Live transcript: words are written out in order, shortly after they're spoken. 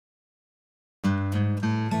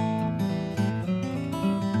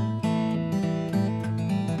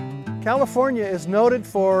California is noted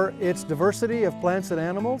for its diversity of plants and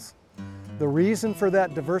animals. The reason for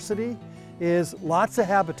that diversity is lots of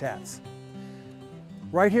habitats.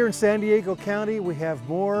 Right here in San Diego County, we have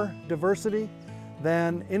more diversity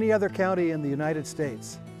than any other county in the United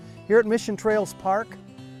States. Here at Mission Trails Park,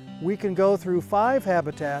 we can go through 5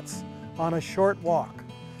 habitats on a short walk,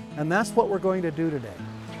 and that's what we're going to do today.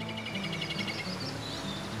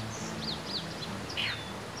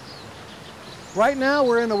 Right now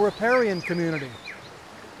we're in a riparian community.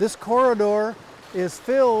 This corridor is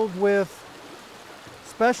filled with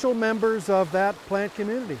special members of that plant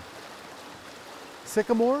community.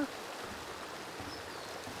 Sycamore,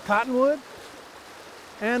 cottonwood,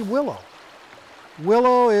 and willow.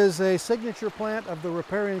 Willow is a signature plant of the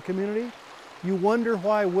riparian community. You wonder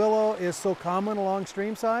why willow is so common along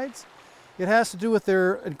stream sides? It has to do with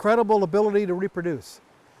their incredible ability to reproduce.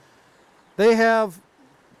 They have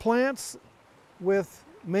plants with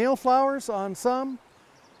male flowers on some,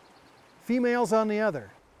 females on the other.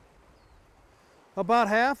 About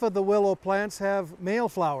half of the willow plants have male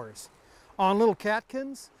flowers on little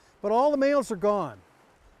catkins, but all the males are gone.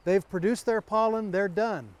 They've produced their pollen, they're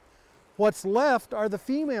done. What's left are the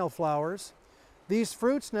female flowers. These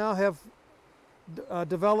fruits now have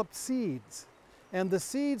developed seeds, and the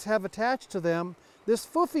seeds have attached to them this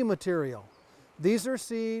foofy material. These are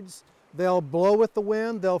seeds. They'll blow with the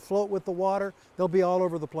wind, they'll float with the water, they'll be all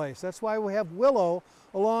over the place. That's why we have willow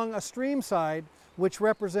along a stream side, which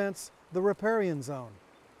represents the riparian zone.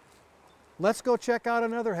 Let's go check out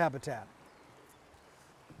another habitat.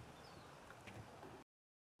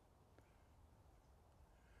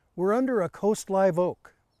 We're under a coast live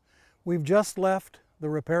oak. We've just left the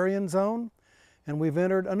riparian zone and we've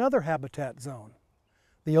entered another habitat zone,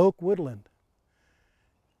 the oak woodland.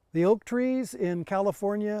 The oak trees in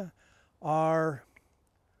California are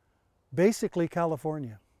basically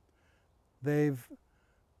California. They've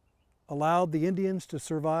allowed the Indians to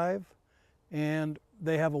survive, and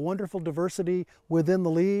they have a wonderful diversity within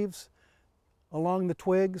the leaves, along the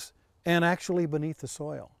twigs, and actually beneath the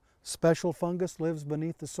soil. Special fungus lives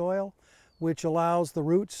beneath the soil, which allows the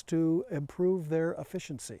roots to improve their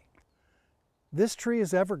efficiency. This tree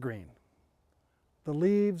is evergreen. The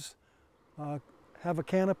leaves have a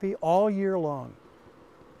canopy all year long.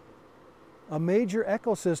 A major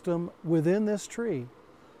ecosystem within this tree.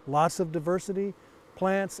 Lots of diversity.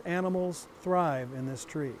 Plants, animals thrive in this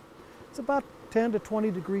tree. It's about 10 to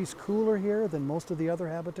 20 degrees cooler here than most of the other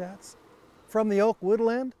habitats. From the oak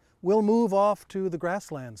woodland, we'll move off to the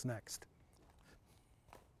grasslands next.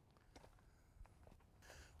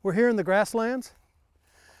 We're here in the grasslands.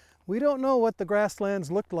 We don't know what the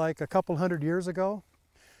grasslands looked like a couple hundred years ago,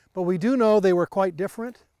 but we do know they were quite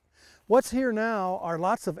different. What's here now are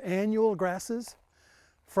lots of annual grasses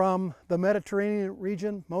from the Mediterranean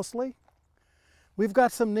region mostly. We've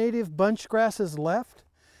got some native bunch grasses left.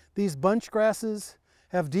 These bunch grasses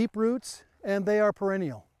have deep roots and they are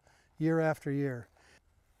perennial year after year.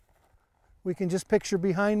 We can just picture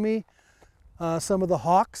behind me some of the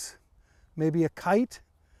hawks, maybe a kite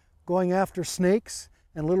going after snakes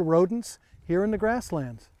and little rodents here in the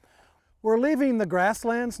grasslands. We're leaving the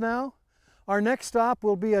grasslands now. Our next stop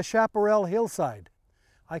will be a chaparral hillside.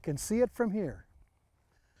 I can see it from here.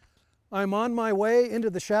 I'm on my way into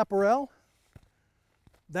the chaparral.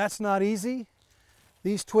 That's not easy.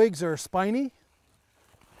 These twigs are spiny.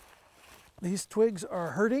 These twigs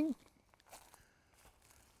are hurting.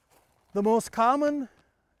 The most common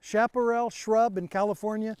chaparral shrub in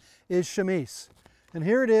California is chamise. And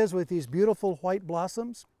here it is with these beautiful white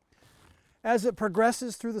blossoms. As it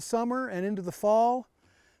progresses through the summer and into the fall,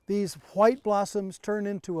 these white blossoms turn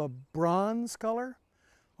into a bronze color,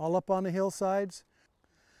 all up on the hillsides.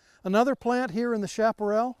 Another plant here in the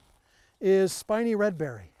chaparral is spiny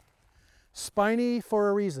redberry. Spiny for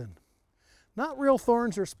a reason. Not real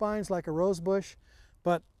thorns or spines like a rose bush,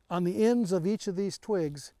 but on the ends of each of these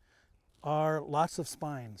twigs are lots of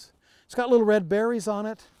spines. It's got little red berries on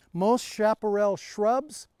it. Most chaparral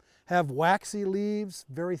shrubs have waxy leaves,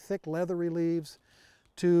 very thick leathery leaves,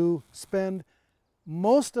 to spend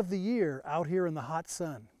most of the year out here in the hot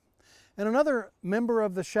sun. And another member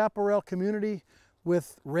of the chaparral community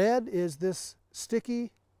with red is this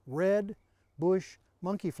sticky red bush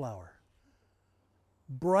monkey flower.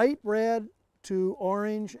 Bright red to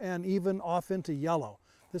orange and even off into yellow.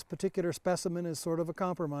 This particular specimen is sort of a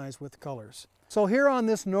compromise with colors. So here on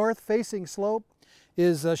this north-facing slope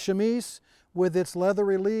is chamise with its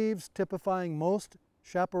leathery leaves typifying most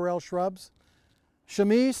chaparral shrubs.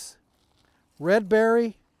 Chamise,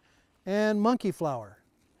 redberry, and monkey flower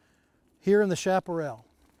here in the chaparral.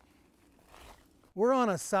 We're on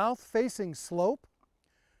a south-facing slope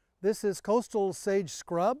This is coastal sage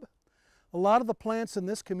scrub. A lot of the plants in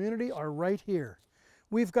this community are right here.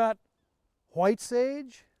 We've got white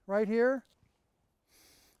sage right here,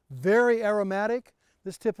 very aromatic.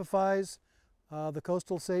 This typifies the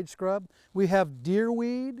coastal sage scrub. We have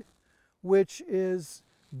deerweed, which is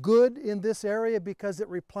good in this area because it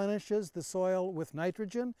replenishes the soil with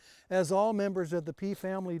nitrogen, as all members of the pea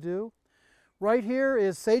family do. Right here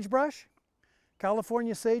is sagebrush,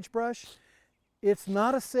 California sagebrush. It's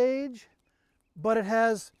not a sage, but it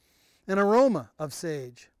has an aroma of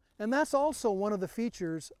sage. And that's also one of the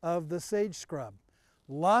features of the sage scrub.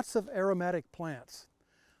 Lots of aromatic plants.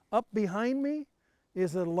 Up behind me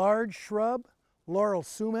is a large shrub, laurel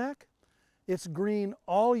sumac. It's green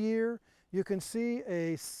all year. You can see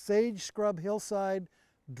a sage scrub hillside,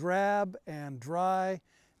 drab and dry,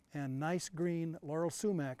 and nice green laurel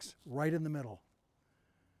sumacs right in the middle.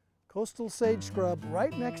 Coastal sage scrub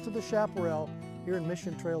right next to the Chaparral here in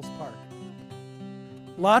Mission Trails Park.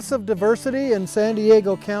 Lots of diversity in San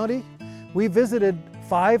Diego County. We visited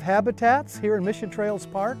 5 habitats here in Mission Trails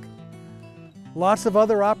Park. Lots of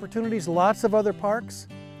other opportunities, lots of other parks.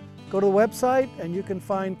 Go to the website and you can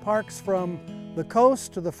find parks from the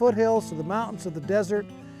coast to the foothills to the mountains to the desert,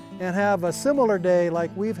 and have a similar day like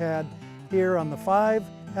we've had here on the 5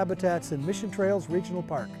 habitats in Mission Trails Regional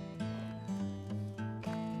Park.